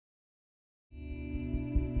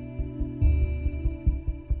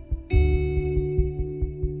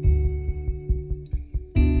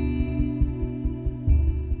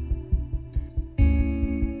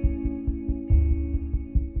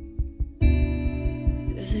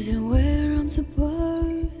This isn't where I'm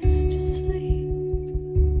supposed to sleep,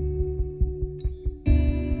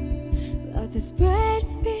 but this bed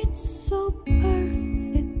fits so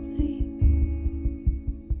perfectly,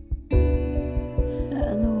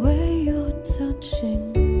 and the way you're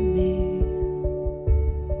touching me,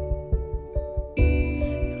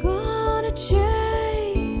 gonna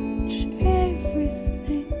change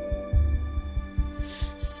everything.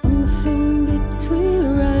 Something between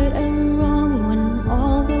right and wrong, when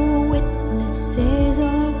all the witnesses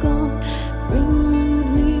are gone, brings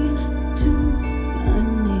me to my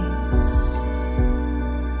knees.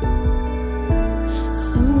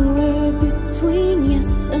 Somewhere between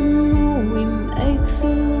yes and no, we make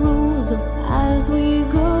the rules up as we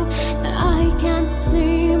go, and I can't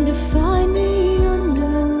seem to find me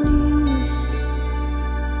underneath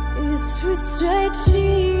these twisted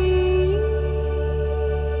sheets.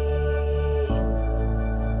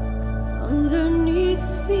 Underneath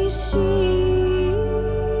these sheets,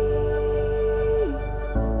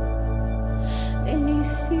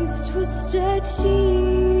 beneath these twisted sheets,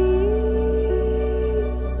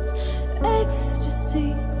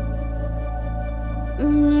 ecstasy,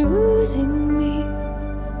 losing me,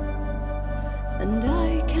 and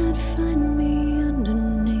I can't find me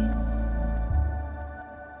underneath.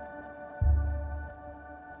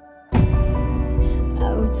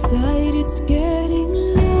 Outside it's getting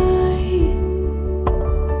light,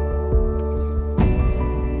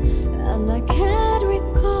 and I can't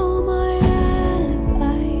recall my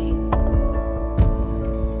alibi.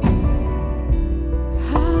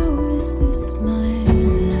 How is this my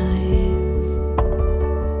life?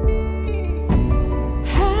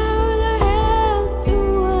 How the hell do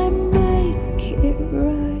I make it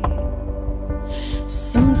right?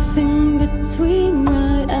 Something between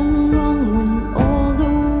right and wrong, when all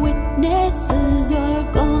the witnesses are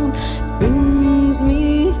gone, brings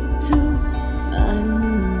me to my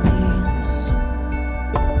knees.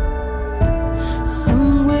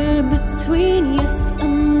 Somewhere between yes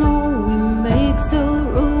and no, we make the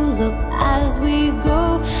rules up as we go,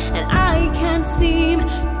 and I can't seem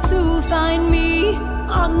to find me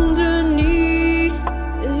underneath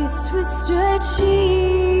these twisted sheets.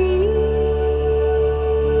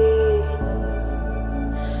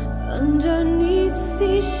 Underneath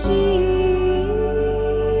these sheets,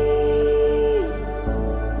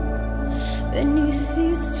 beneath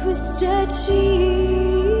these twisted sheets,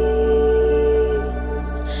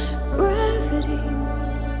 gravity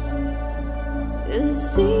is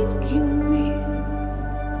sinking me,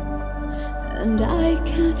 and I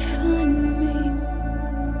can't find me.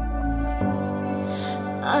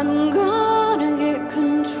 I'm gonna get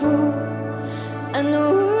control, and the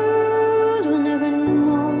world will never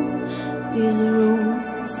know these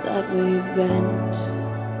rules that we bent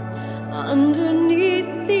under.